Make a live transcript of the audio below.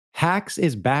Hacks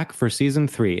is back for season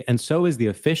 3, and so is the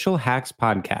official Hacks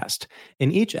podcast.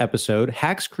 In each episode,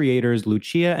 Hacks creators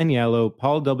Lucia Aniello,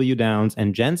 Paul W. Downs,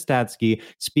 and Jen Statsky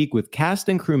speak with cast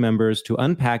and crew members to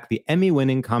unpack the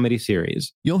Emmy-winning comedy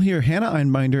series. You'll hear Hannah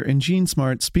Einbinder and Gene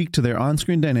Smart speak to their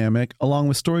on-screen dynamic, along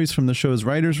with stories from the show's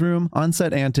writer's room,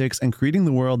 on-set antics, and creating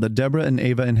the world that Deborah and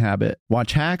Ava inhabit.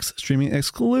 Watch Hacks, streaming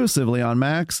exclusively on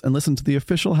Max, and listen to the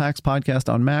official Hacks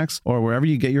podcast on Max or wherever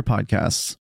you get your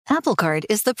podcasts. Apple Card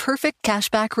is the perfect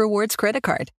cashback rewards credit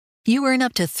card. You earn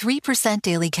up to 3%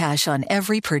 daily cash on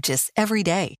every purchase every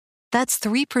day. That's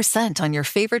 3% on your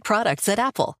favorite products at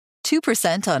Apple,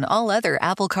 2% on all other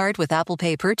Apple Card with Apple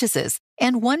Pay purchases,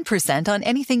 and 1% on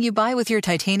anything you buy with your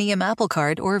titanium Apple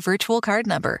Card or virtual card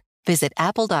number. Visit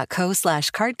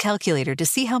apple.co/card calculator to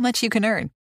see how much you can earn.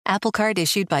 Apple Card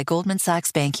issued by Goldman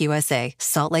Sachs Bank USA,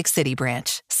 Salt Lake City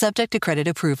branch. Subject to credit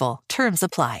approval. Terms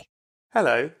apply.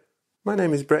 Hello, my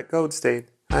name is Brett Goldstein.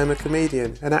 I am a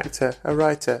comedian, an actor, a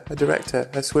writer, a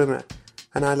director, a swimmer,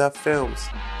 and I love films.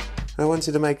 I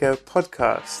wanted to make a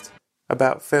podcast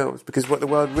about films because what the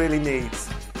world really needs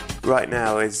right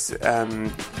now is,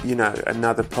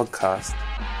 another podcast.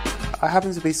 I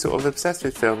happen to be sort of obsessed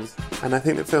with films, and I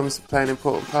think that films play an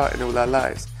important part in all our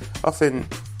lives. Often,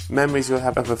 memories you'll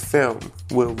have of a film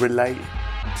will relate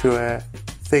to a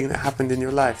thing that happened in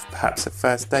your life. Perhaps a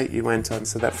first date you went on,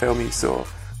 so that film you saw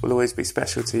will always be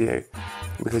special to you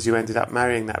because you ended up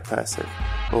marrying that person.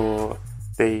 Or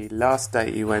the last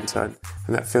date you went on,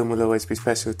 and that film will always be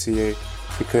special to you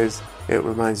because it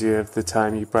reminds you of the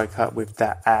time you broke up with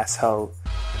that asshole.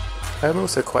 I'm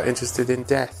also quite interested in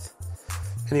death.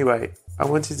 Anyway, I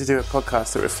wanted to do a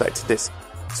podcast that reflected this.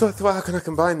 So I thought, how can I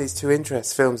combine these two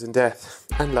interests, films and death,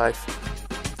 and life?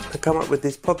 I come up with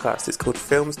this podcast. It's called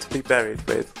Films to Be Buried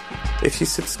With. If you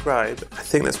subscribe, I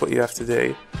think that's what you have to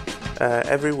do.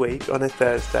 Every week on a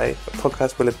Thursday, a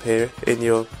podcast will appear in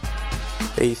your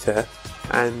ether,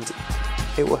 and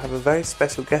it will have a very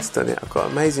special guest on it. I've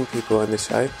got amazing people on the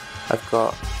show. I've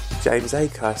got James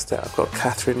Acaster, I've got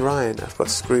Catherine Ryan, I've got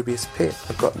Scroobius Pip,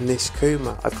 I've got Nish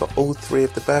Kumar, I've got all 3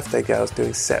 of the Birthday Girls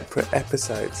doing separate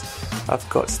episodes. I've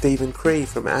got Stephen Cree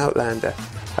from Outlander,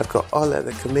 I've got Ola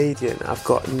the comedian, I've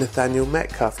got Nathaniel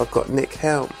Metcalf, I've got Nick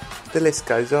Helm. The list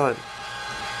goes on.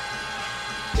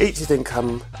 Each of them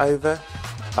come over,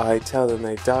 I tell them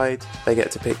they've died, they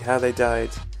get to pick how they died,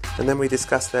 and then we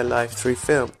discuss their life through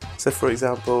film. So for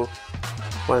example,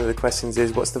 one of the questions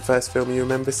is, what's the first film you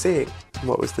remember seeing? And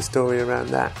what was the story around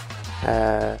that?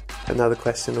 Another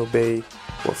question will be,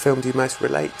 what film do you most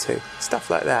relate to? Stuff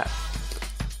like that.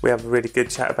 We have a really good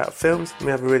chat about films, and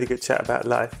we have a really good chat about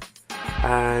life.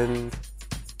 And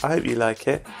I hope you like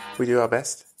it. We do our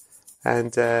best.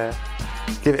 And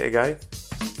give it a go.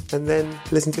 And then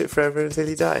listen to it forever until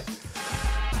you die.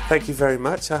 Thank you very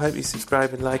much. I hope you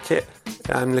subscribe and like it.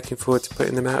 I'm looking forward to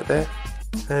putting them out there.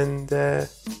 And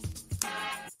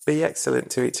be excellent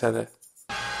to each other.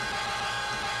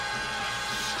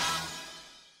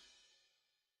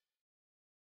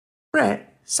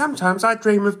 Brett, sometimes I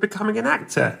dream of becoming an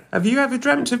actor. Have you ever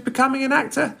dreamt of becoming an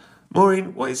actor?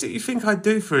 Maureen, what is it you think I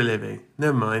do for a living?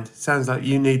 Never mind. Sounds like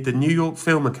you need the New York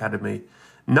Film Academy.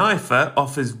 NYFA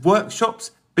offers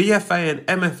workshops, BFA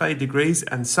and MFA degrees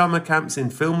and summer camps in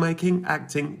filmmaking,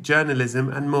 acting, journalism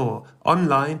and more,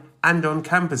 online and on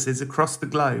campuses across the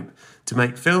globe. To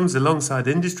make films alongside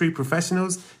industry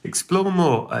professionals, explore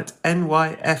more at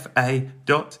nyfa.edu.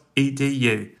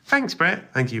 Thanks,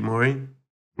 Brett. Thank you, Maureen.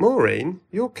 Maureen,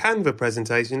 your Canva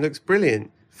presentation looks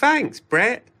brilliant. Thanks,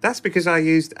 Brett. That's because I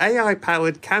used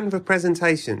AI-powered Canva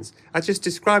presentations. I just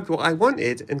described what I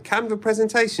wanted and Canva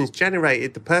presentations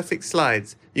generated the perfect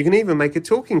slides. You can even make a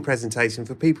talking presentation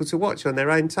for people to watch on their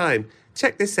own time.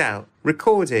 Check this out.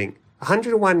 Recording.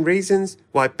 101 Reasons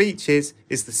Why Beaches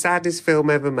is the Saddest Film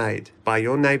Ever Made by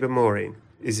your neighbour Maureen.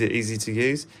 Is it easy to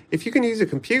use? If you can use a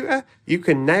computer, you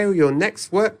can nail your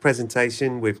next work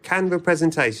presentation with Canva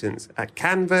Presentations at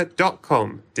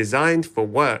canva.com. Designed for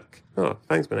work. Oh,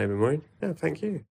 thanks, my neighbour Maureen. No, thank you.